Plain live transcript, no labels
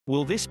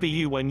Will this be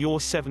you when you're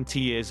 70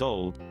 years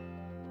old?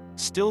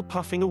 Still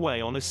puffing away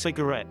on a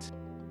cigarette?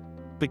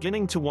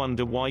 Beginning to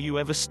wonder why you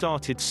ever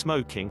started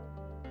smoking?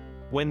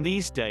 When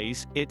these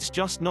days, it's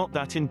just not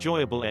that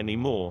enjoyable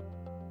anymore.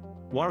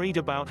 Worried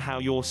about how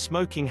your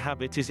smoking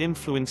habit is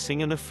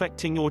influencing and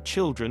affecting your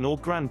children or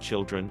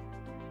grandchildren?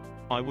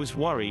 I was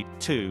worried,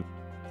 too.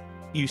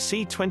 You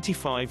see,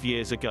 25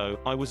 years ago,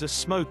 I was a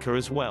smoker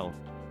as well.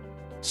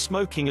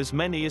 Smoking as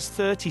many as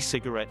 30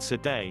 cigarettes a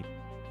day.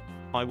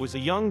 I was a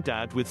young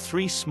dad with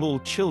 3 small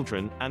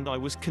children, and I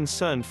was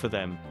concerned for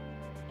them.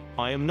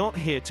 I am not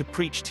here to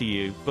preach to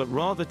you, but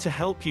rather to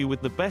help you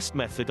with the best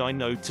method I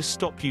know to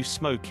stop you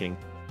smoking.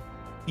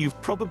 You've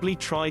probably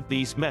tried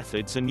these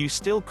methods and you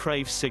still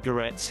crave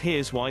cigarettes.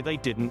 Here's why they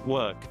didn't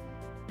work.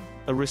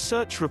 A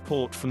research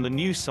report from the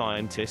New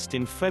Scientist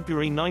in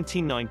February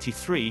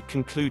 1993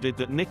 concluded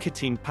that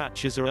nicotine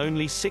patches are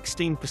only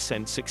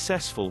 16%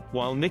 successful,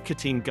 while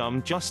nicotine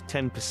gum just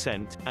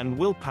 10%, and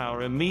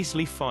willpower a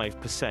measly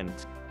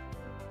 5%.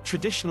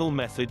 Traditional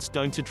methods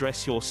don't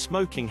address your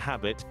smoking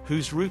habit,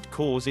 whose root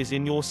cause is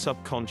in your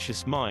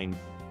subconscious mind.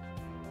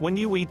 When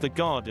you weed the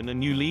garden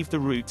and you leave the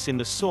roots in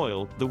the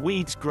soil, the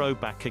weeds grow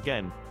back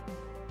again.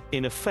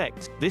 In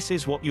effect, this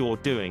is what you're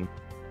doing.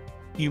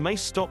 You may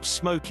stop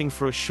smoking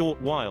for a short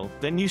while,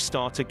 then you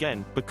start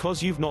again,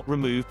 because you've not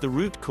removed the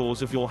root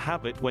cause of your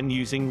habit when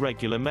using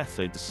regular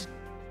methods.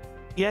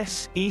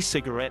 Yes,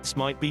 e-cigarettes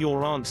might be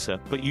your answer,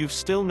 but you've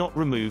still not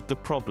removed the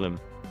problem.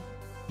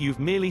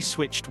 You've merely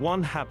switched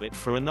one habit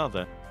for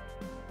another.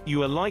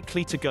 You are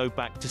likely to go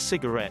back to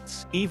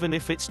cigarettes, even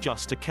if it's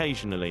just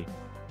occasionally.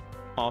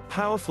 Our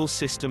powerful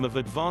system of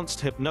advanced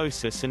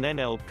hypnosis and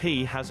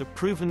NLP has a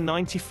proven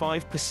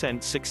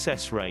 95%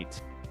 success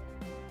rate.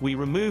 We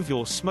remove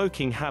your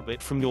smoking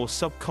habit from your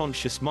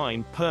subconscious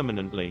mind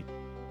permanently.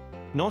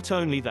 Not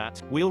only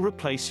that, we'll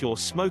replace your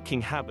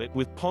smoking habit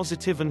with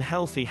positive and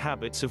healthy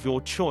habits of your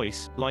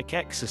choice, like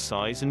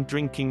exercise and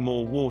drinking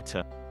more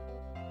water.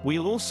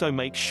 We'll also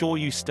make sure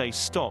you stay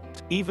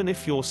stopped, even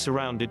if you're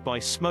surrounded by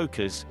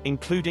smokers,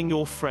 including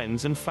your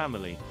friends and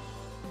family.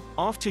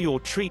 After your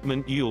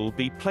treatment, you'll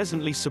be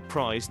pleasantly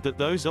surprised that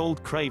those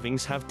old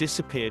cravings have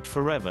disappeared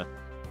forever.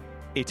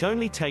 It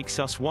only takes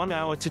us 1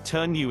 hour to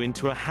turn you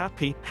into a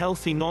happy,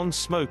 healthy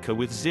non-smoker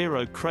with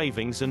 0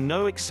 cravings and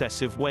no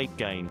excessive weight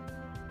gain.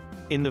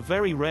 In the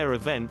very rare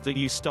event that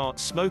you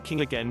start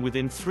smoking again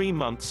within 3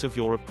 months of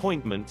your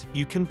appointment,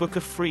 you can book a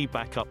free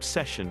backup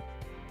session.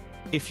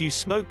 If you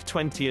smoke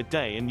 20 a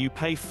day and you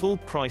pay full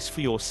price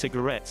for your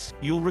cigarettes,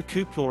 you'll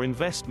recoup your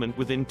investment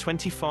within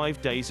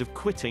 25 days of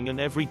quitting, and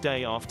every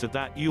day after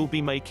that you'll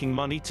be making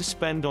money to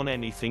spend on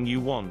anything you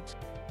want.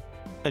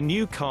 A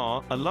new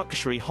car, a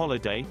luxury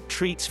holiday,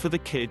 treats for the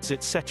kids,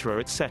 etc.,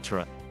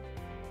 etc.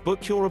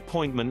 Book your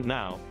appointment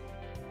now.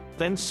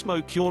 Then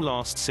smoke your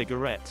last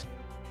cigarette.